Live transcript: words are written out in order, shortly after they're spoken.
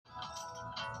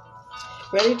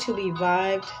Ready to be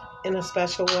vibed in a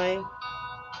special way?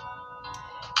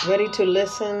 Ready to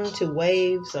listen to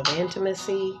waves of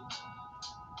intimacy?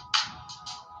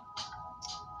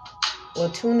 Well,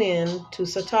 tune in to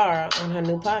Satara on her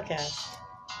new podcast.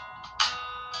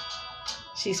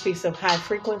 She speaks of high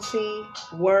frequency,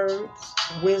 words,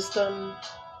 wisdom,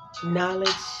 knowledge,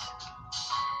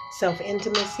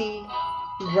 self-intimacy,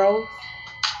 growth,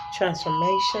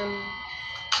 transformation,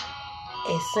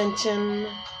 ascension,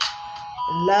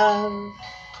 love,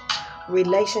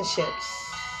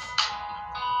 relationships,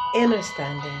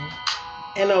 understanding,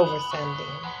 and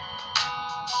overstanding.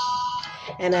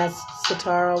 And as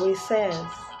Satara always says,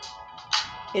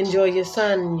 enjoy your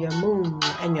sun, your moon,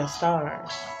 and your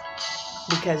stars,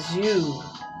 because you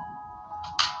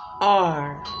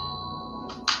are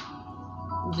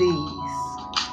the